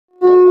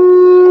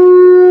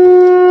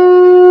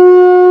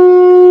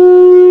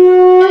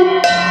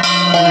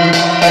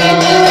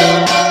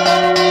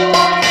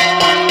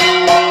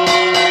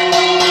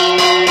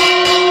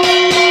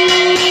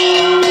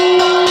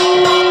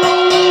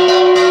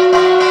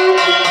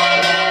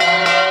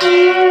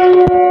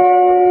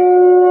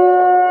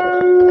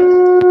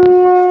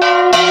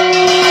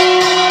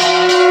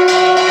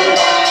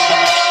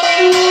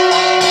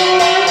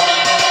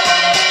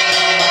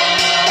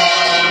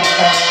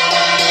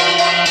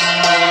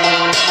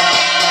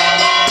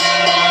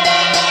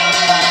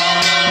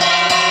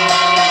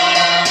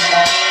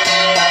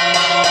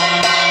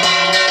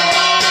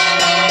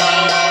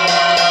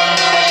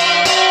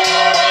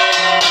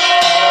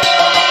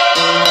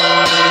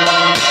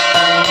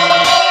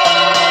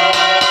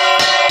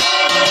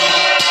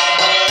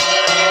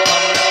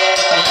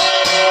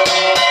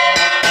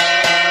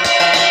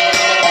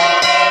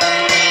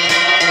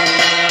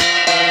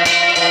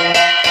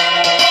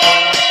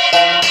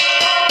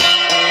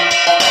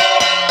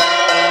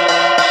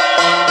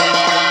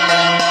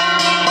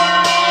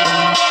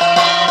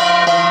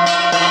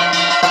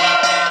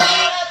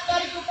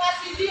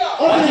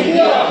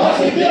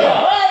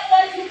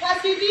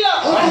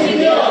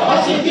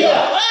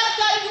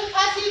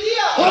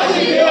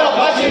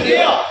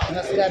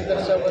नमस्कार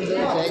दर्शक बंधु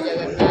जय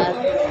जगन्नाथ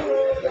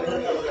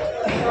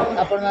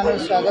आपण मान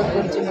स्वागत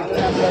करुच्ची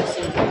मिटुनाव्लॉग्स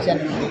यूट्यूब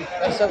चैनल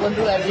दर्शक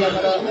बंधु आज आम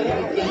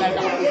द्वितीय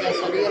नाटक पूजा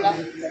सरीगला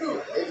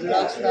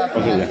ब्लॉग्स आप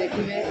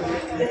देखिए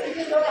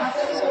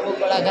सब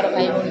कलाकार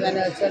भाई भाई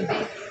मैंने अच्छा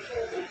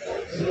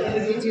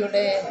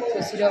गोटे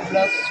खुशी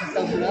ब्लॉग्स छोट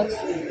ब्लॉग्स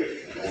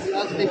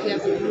ब्लॉग्स देखिए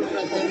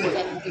प्रथम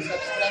चैनल को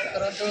सब्सक्राइब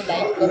करूँ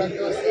लाइक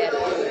करूँ शेयर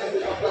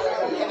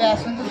करूँ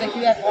आसतु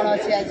देखिए कौन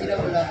अच्छे आज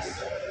ब्लॉग्स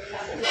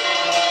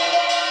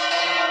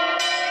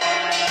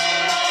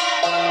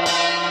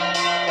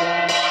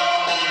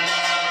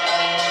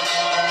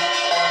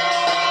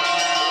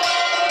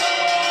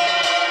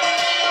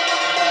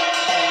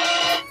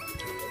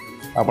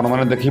आपण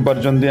मैंने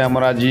देखिपार्टी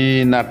आमर आज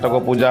नाटक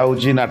पूजा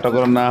होची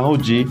नाटकर ना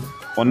होची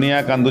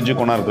कनिया कांदुची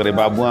कोणार्क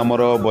बाबू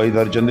आमर बही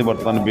धरी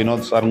बर्तमान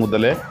विनोद सार को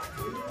देले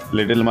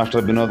लिटिल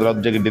मास्टर विनोद राउत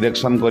जे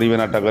डायरेक्शन करेंगे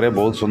नाटक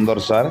बहुत सुंदर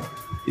सार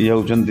ये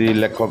होती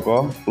लेखक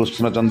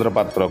कृष्णचंद्र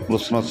पात्र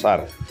कृष्ण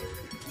सार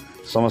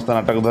समस्त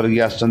नाटक धरिकी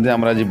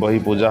आम आज बही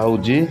पूजा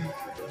होची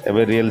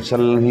एवं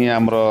रिहर्सल ही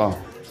आमर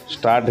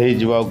स्टार्ट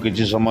हो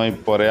किसी समय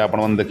पर आपण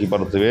मैंने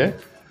देखिपे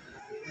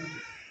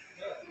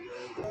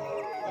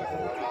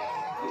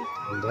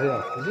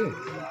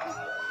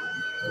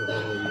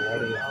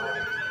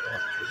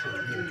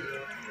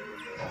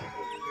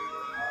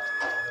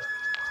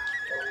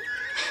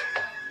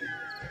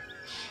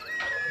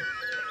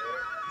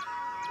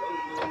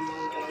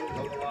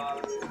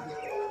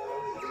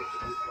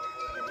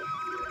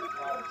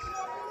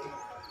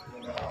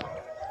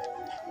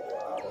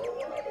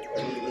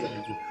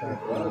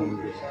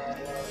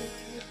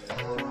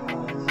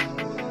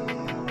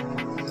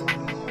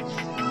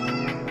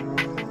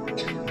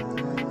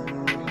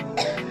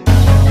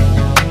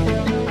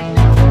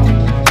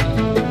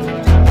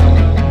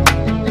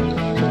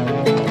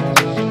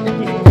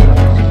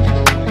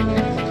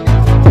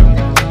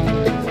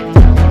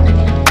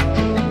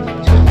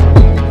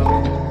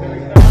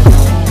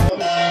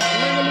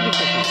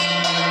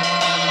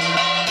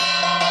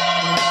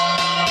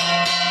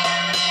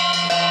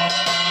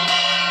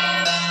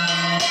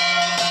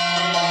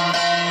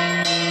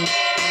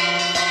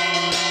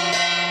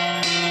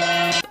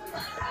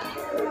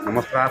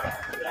नमस्कार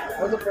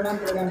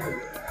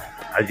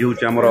आज हूँ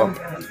आमर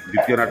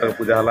द्वितीय नाटक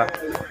पूजा है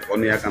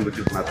कनिया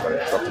कांदुची कोणार्क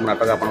प्रथम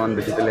नाटक आपण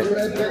देखी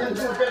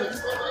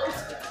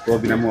तो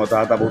बिना मु अधा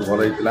अधा बहुत भल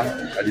होता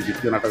आज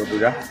द्वितीय नाटक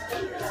पूजा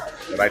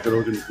राइटर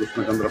होती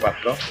कृष्णचंद्र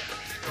पात्र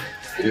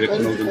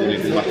डायरेक्शन होती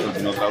लिटिल मास्टर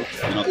विनोद राउत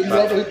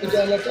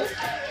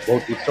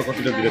बहुत उच्च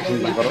कोटिर डायरेक्शन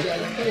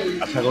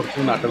आशा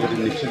करूँ नाटक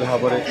निश्चित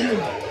भाव में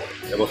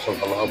वर्ष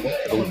भल हम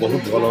और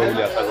बहुत भल हो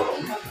आशा करूँ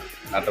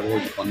नाटक हूँ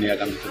कनिया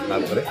कांदुची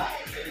कोणार्क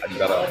आज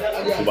तार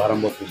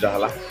शुभारंभ पूजा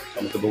है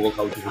समस्त भोग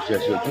खाऊ खुशी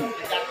आसी अच्छे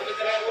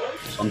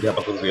संध्या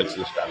पाखर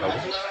रिहर्सल स्टार्ट हो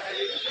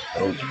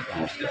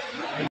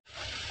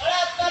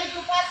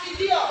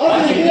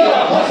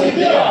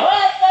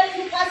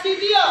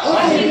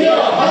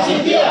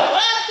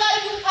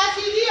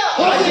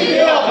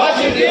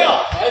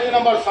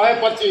नंबर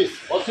 125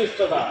 वशिष्ठ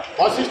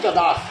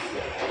दास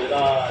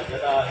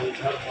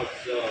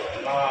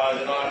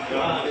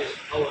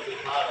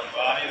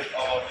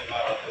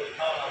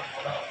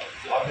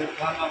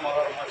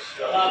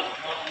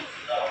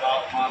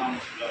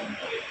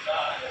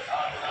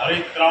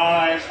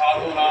हरित्राणाय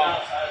साधूनां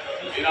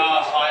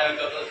विनाशाय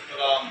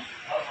चतुष्कृतां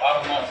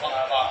कर्म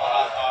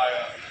संस्थापनाय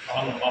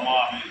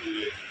संभमामि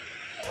दुरे।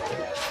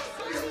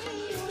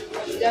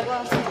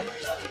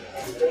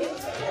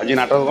 आज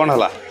नाटक कौन है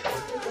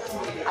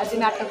आज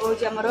नाटक हूँ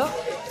आमर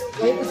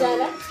बही पूजा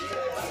है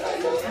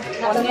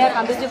कनिया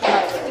कांदुची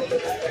कोणार्क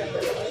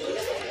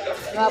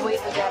नवा बही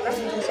पूजा है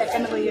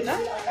सेकेंड बही है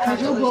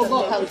जो भोग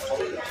खाऊ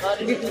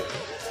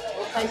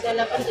खाई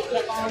सारा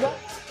देखिए कौन हम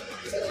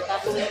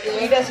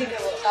यहीटा सीट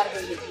सार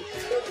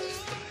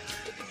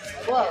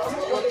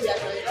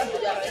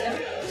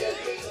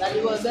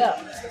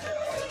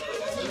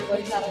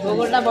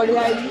भोगटा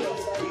बढ़िया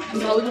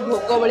भाव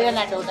भोग भाया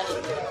नाटकटा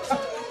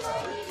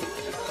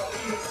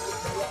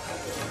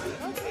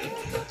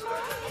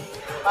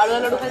पालुआ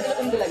लड्डू खाई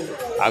केमती लगे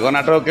आग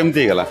नाटक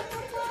केमती गला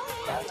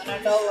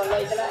नाटक भल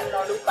होता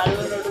लड्डू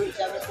पालुआ लड्डू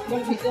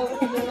हिसाब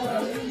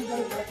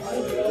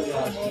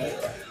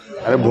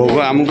अरे भोग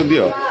आमको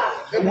दियो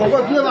भोग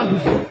दियो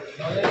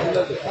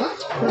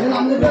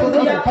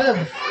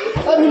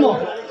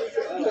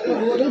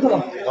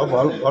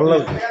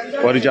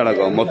परिचालक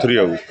मथुरी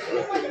बाबू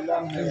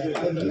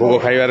भोग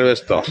खाइबार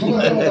व्यस्त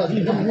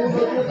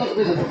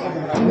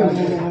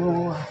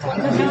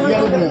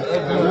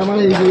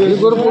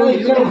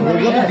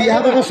दिया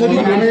सरी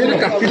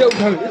काटिटा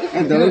उठा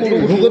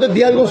भोग तो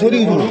दिया सरी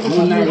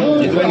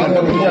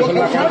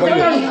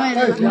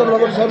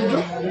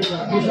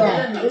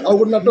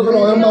गोटे नाटक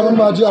अयम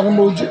आरंभ आज आरंभ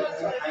हो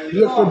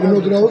डिरेक्टर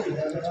विनोद राउत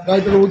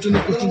राइटर होती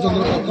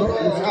कृष्णचंद्र पात्र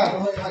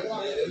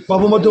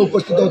बाबू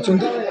उपस्थित अच्छा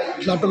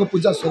नाटक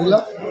पूजा सरला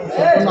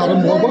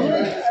आरंभ हम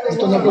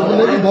उक्त नाटक को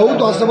लेकिन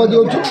बहुत आशावादी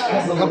अच्छु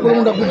ठाकुर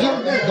को डाकुचे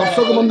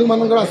दर्शक बंधु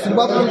मान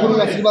आशीर्वाद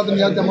आशीर्वाद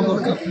निहाती आम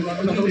दरकार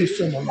नाटक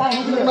निश्चय भल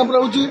नाम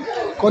हूँ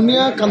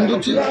कन्या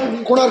कांदुची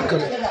कोणार्क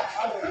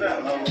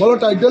भल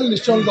टाइटल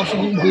निश्चय दर्शक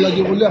भल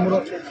लगे बोली आम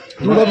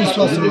दृढ़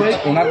विश्वास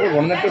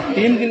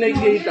टीम की नहीं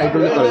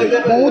टाइटल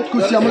बहुत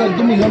खुशी आम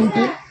एकदम यंग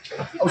टीम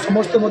और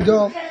समस्ते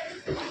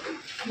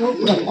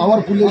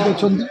पावरफुल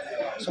अच्छा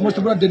समस्त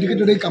पूरा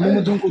डेडिकेटेड काम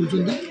कर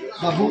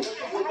बाबू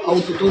आउ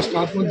टोटल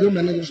स्टाफ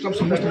मैनेजर स्टाफ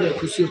समस्त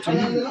खुशी अच्छा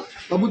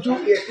भावुँ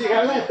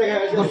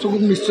दर्शक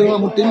निश्चय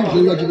आम टीम भल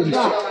लगे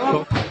निश्चय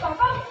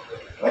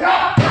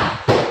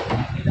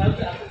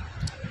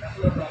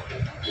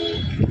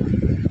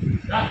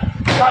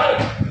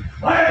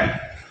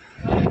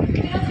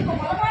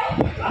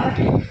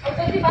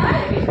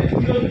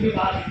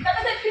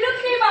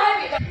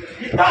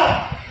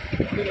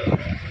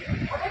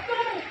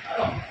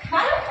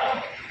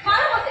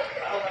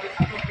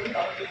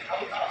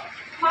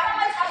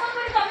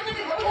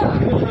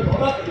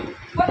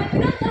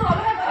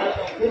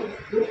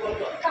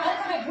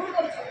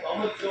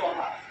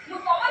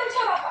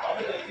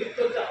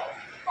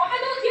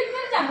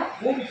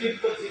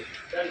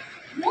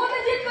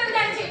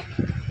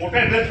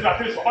मोटे ड्रेस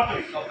रात्रि सफा कर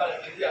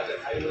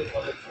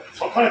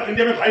सकाଳେ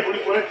ପିନ୍ଧିବା ପାଇଁ ଭାଇ ଭଉଣୀ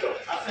କରେକ୍ଟ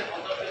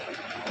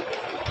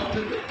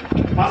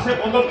ମାସେ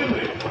 15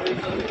 ଦିନରେ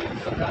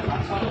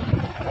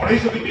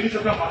 250 କି 300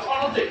 ଟଙ୍କା ମାଛ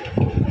ଆଣନ୍ତେ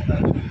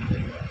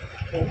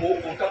ଓ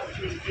କୋଟା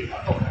ଖୁସି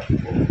ଭାତ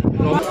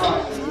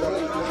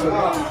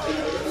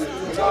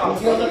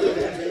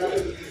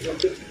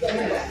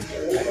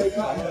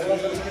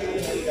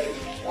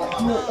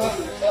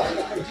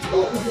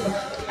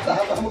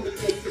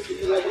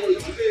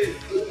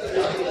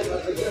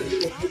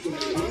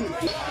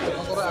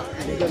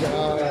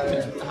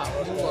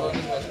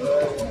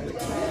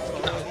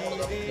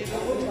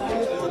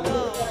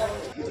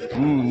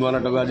नुआ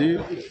नाटक आज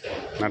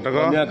नाटक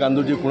कन्या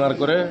कांदुची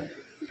कोणार्क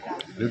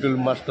लिटिल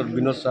मास्टर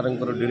विनोद सार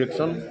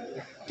डायरेक्शन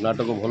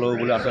नाटक भल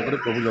हो आशा करें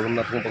प्रभु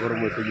जगन्नाथ पाखे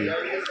मुझे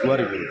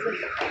गुहारि करूँ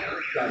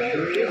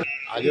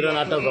आजिर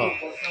नाटक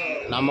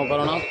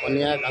नामकरण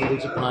कन्या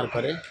कांदुची कोणार्क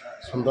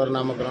सुंदर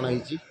नामकरण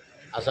होती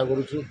आशा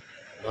करुचु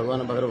भगवान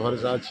पाखे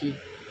भरोसा अच्छी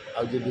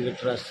आज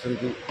डायरेक्टर आसती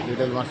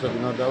लिटिल मास्टर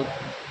विनोद राउत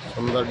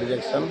सुंदर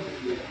डायरेक्शन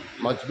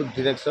मजबूत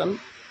डायरेक्शन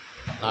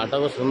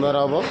नाटक सुंदर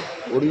हम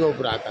उड़ो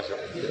पूरा आकाश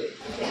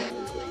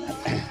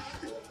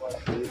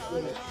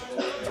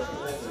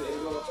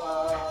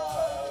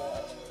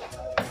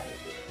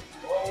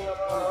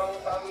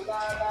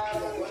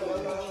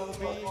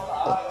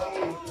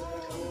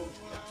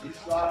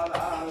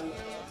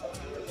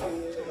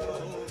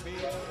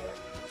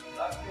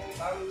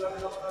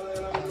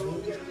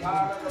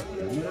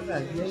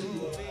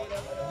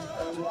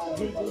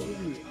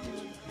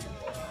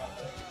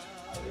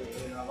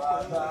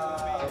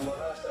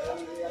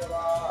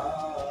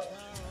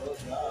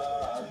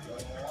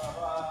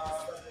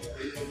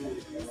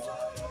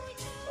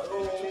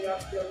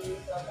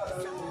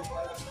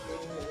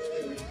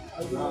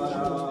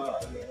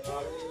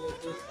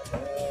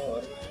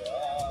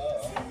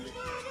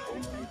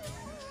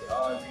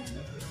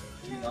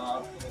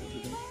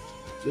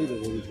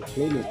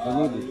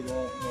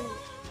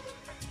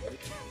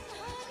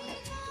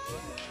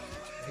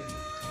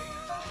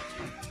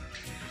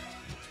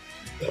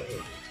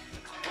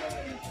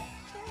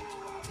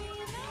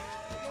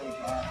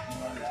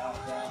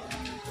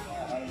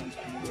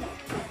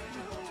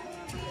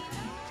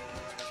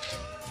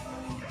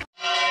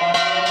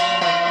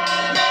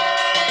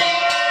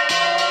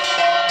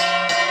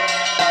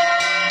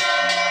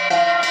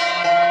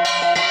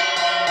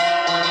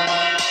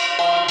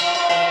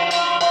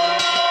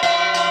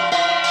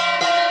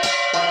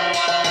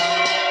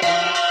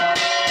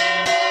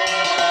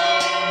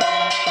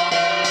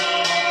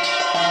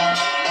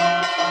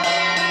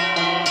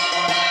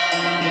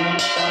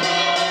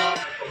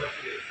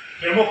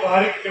प्रेम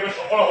कहानी केवे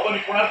सफल होबनी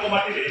कोणार्क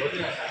माटी रे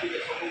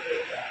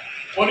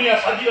कोनिया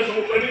साजिए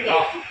सब प्रेमिका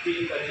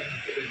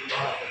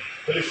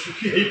बोले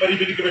सुखी हेई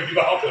परिबेनी केवे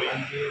विवाह करी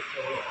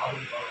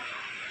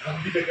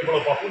कांदी के केवल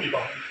बापुनी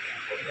बापू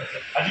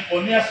आज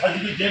कोनिया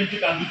साजिबी जेमती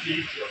कांदुची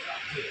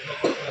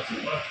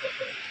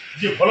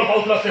जे भल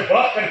पाउतला से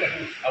बलात्कार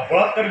करु आ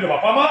बलात्कार रे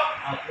बापा मां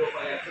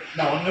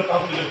ना अन्य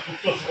काहु जे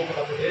पुत्र सुख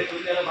कथा ए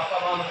दुनिया रे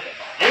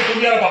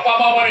बापा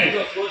मां माने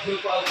निजो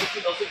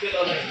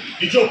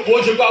पुओ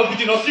झियो को आउ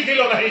किछि न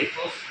सिखेलो नहीं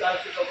संस्कार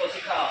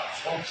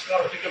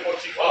टिके पर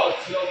सिखाओ और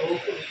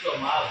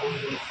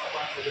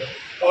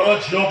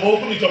झियो बहू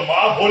को निज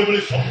मां भोली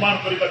भोली सम्मान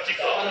करिबा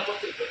सिखाओ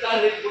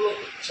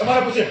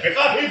समारे पछे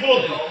बेकार हेई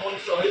बोलो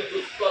अमनिष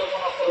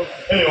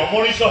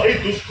हेई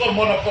दुष्कर्म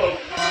न करो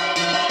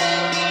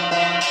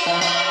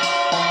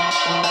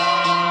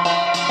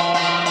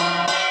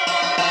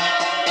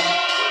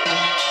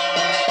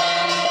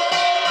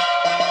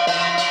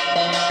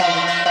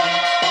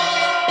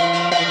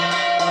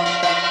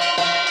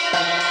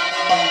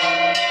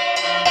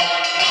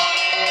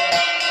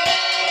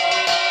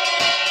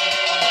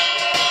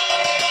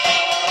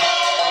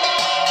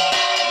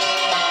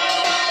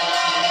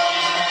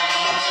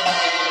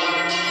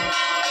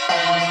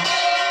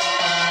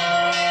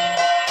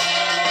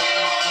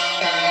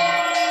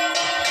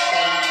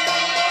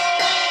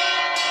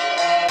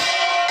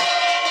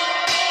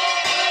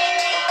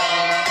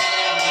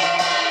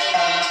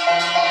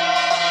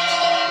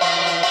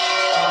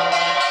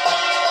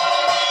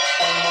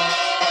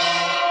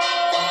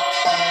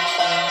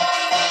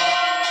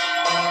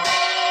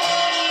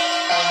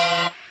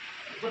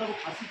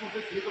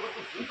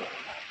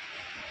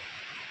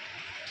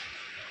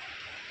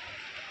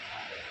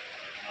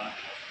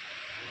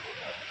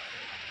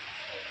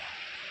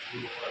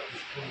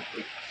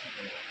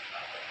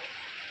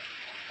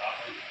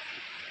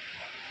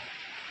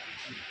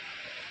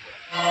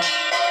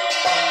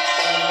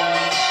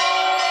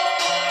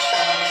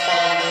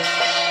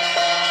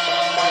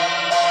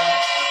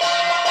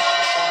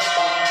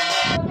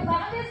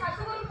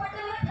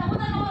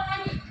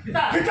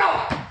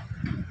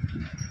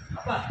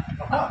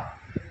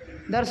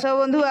दर्शक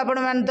बंधु आपण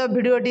मान तो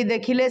भिडियोटी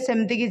देखिले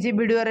सेमती किसी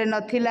भिडियो रे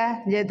नथिला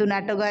जेहेतु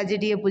नाटक आज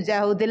टी पूजा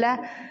होतिला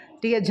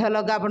टी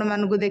झलक आपण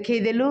मान को देखई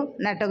देलु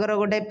नाटकर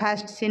गोटे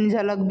फास्ट सीन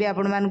झलक भी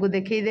आपण मान को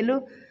देखई देलु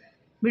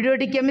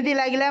भिडियोटी केमिति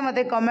लागिला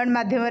मते कमेंट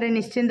माध्यम रे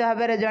निश्चिंत भाव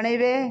में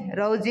जनइबे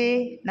रहउची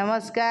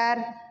नमस्कार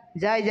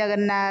जय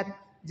जगन्नाथ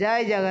जय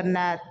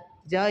जगन्नाथ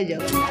जय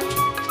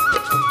जगन्नाथ।